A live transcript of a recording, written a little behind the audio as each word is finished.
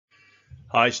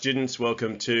Hi students,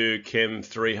 welcome to Chem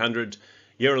 300,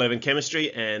 Year 11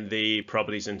 Chemistry and the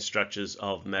Properties and Structures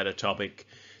of Matter topic.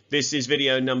 This is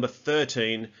video number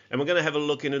 13 and we're going to have a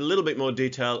look in a little bit more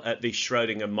detail at the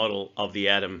Schrodinger model of the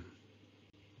atom.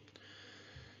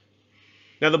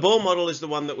 Now the Bohr model is the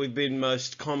one that we've been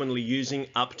most commonly using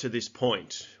up to this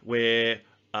point, where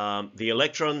the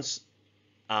electrons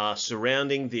are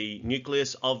surrounding the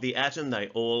nucleus of the atom. They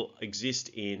all exist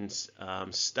in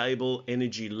stable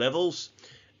energy levels.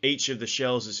 Each of the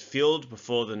shells is filled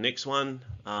before the next one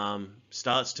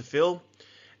starts to fill,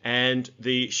 and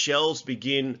the shells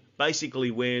begin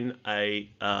basically when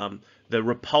the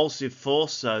repulsive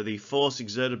force, so the force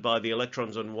exerted by the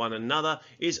electrons on one another,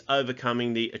 is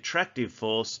overcoming the attractive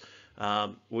force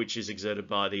which is exerted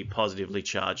by the positively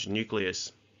charged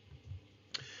nucleus.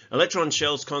 Electron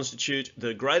shells constitute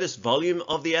the greatest volume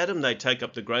of the atom. They take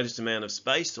up the greatest amount of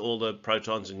space. All the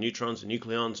protons and neutrons and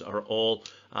nucleons are all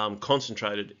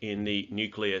concentrated in the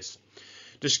nucleus.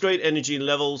 Discrete energy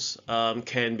levels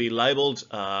can be labelled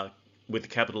with the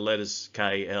capital letters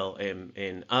K, L, M,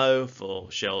 N, O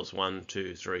for shells 1,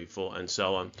 2, 3, 4 and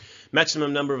so on.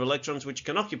 Maximum number of electrons which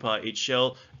can occupy each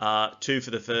shell are 2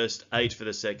 for the first, 8 for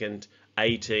the second,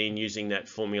 18 using that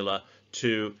formula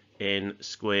 2n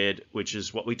squared, which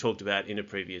is what we talked about in a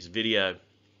previous video.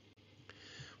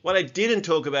 What I didn't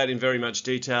talk about in very much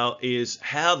detail is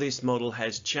how this model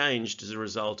has changed as a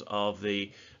result of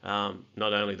the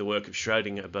not only the work of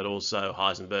Schrödinger but also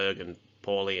Heisenberg and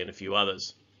Pauli and a few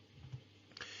others.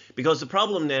 Because the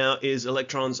problem now is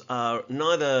electrons are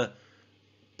neither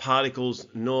particles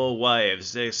nor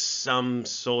waves. There's some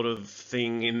sort of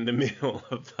thing in the middle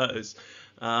of those.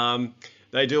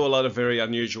 They do a lot of very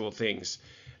unusual things.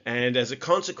 And as a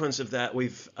consequence of that,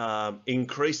 we've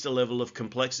increased the level of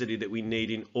complexity that we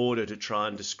need in order to try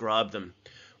and describe them.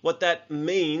 What that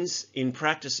means in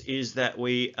practice is that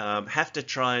we have to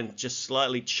try and just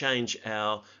slightly change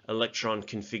our electron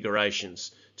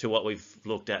configurations to what we've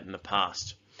looked at in the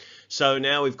past. So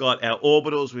now we've got our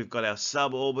orbitals, we've got our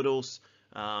suborbitals,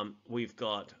 we've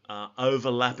got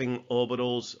overlapping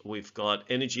orbitals, we've got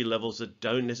energy levels that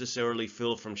don't necessarily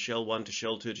fill from shell 1 to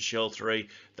shell 2 to shell 3.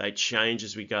 They change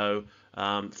as we go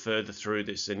further through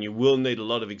this, and you will need a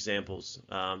lot of examples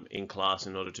in class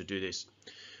in order to do this.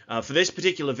 For this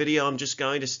particular video, I'm just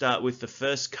going to start with the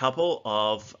first couple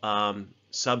of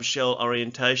subshell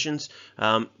orientations.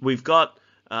 We've got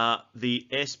the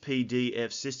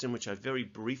SPDF system, which I very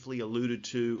briefly alluded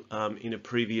to in a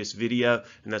previous video,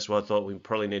 and that's why I thought we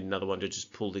probably need another one to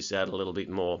just pull this out a little bit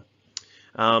more.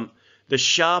 The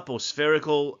sharp or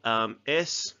spherical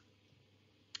S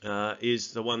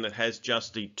is the one that has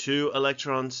just the 2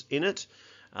 electrons in it.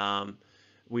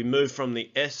 We move from the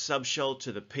S subshell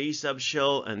to the P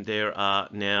subshell, and there are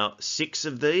now 6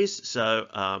 of these.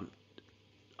 So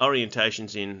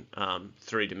orientations in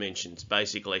 3 dimensions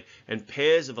basically, and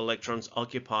pairs of electrons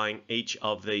occupying each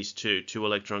of these 2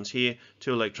 electrons here,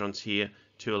 2 electrons here,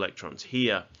 2 electrons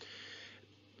here.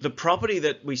 The property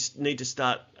that we need to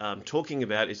start talking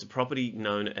about is the property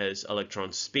known as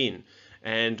electron spin,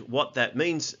 and what that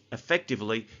means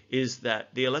effectively is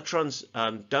that the electrons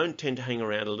don't tend to hang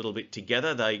around a little bit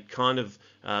together. They kind of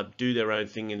do their own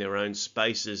thing in their own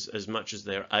spaces as much as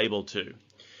they're able to.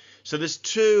 So there's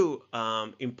 2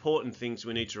 important things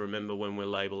we need to remember when we're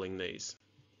labeling these.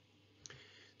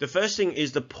 The first thing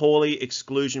is the Pauli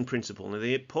exclusion principle. Now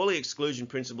the Pauli exclusion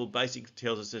principle basically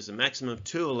tells us there's a maximum of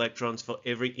 2 electrons for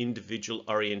every individual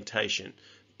orientation,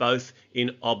 both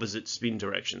in opposite spin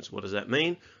directions. What does that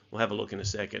mean? We'll have a look in a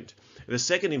second. The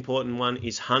second important one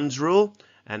is Hund's rule,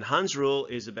 and Hund's rule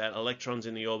is about electrons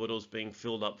in the orbitals being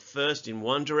filled up first in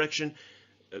one direction,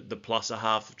 the plus a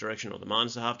half direction or the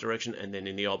minus a half direction, and then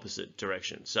in the opposite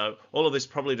direction. So all of this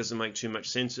probably doesn't make too much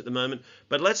sense at the moment,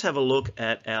 but let's have a look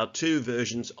at our 2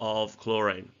 versions of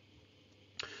chlorine.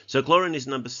 So chlorine is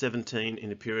number 17 in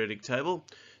the periodic table.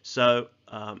 So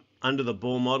under the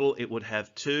Bohr model it would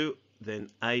have 2, then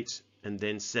 8 and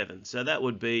then 7. So that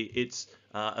would be its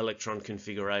electron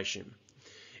configuration.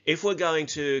 If we're going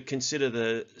to consider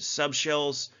the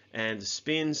subshells and the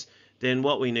spins, then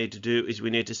what we need to do is we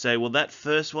need to say, well, that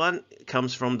first one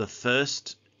comes from the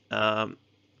first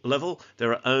level.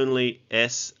 There are only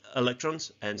S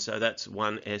electrons, and so that's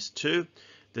 1s2.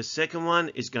 The second one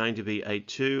is going to be a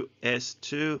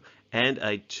 2s2 and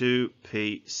a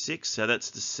 2p6. So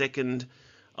that's the second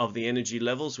of the energy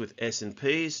levels with S and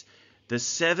P's. The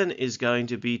 7 is going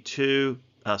to be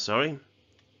it's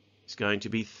going to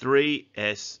be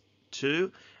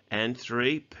 3s2 and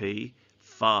 3p5.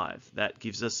 That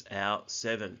gives us our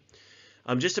 7.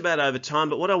 I'm just about over time,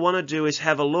 but what I want to do is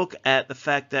have a look at the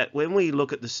fact that when we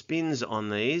look at the spins on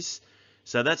these,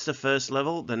 So that's the first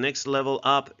level. The next level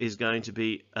up is going to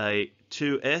be a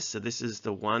 2s. So this is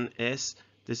the 1s.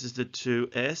 This is the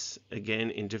 2s, again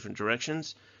in different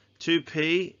directions.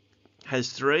 2p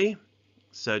has 3.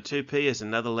 So 2p is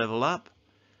another level up.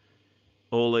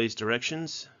 All these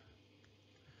directions.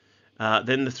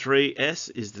 Then the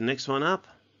 3s is the next one up.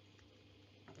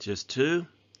 Just 2.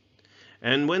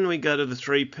 And when we go to the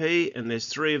 3p, and there's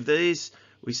 3 of these,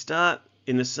 we start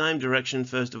in the same direction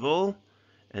first of all,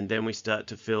 and then we start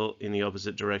to fill in the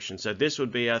opposite direction. So this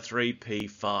would be our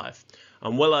 3p5.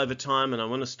 I'm well over time and I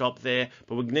want to stop there,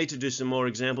 but we need to do some more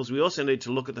examples. We also need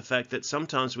to look at the fact that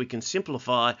sometimes we can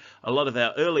simplify a lot of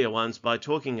our earlier ones by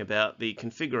talking about the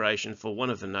configuration for one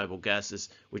of the noble gases,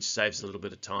 which saves a little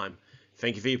bit of time.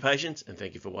 Thank you for your patience and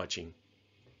thank you for watching.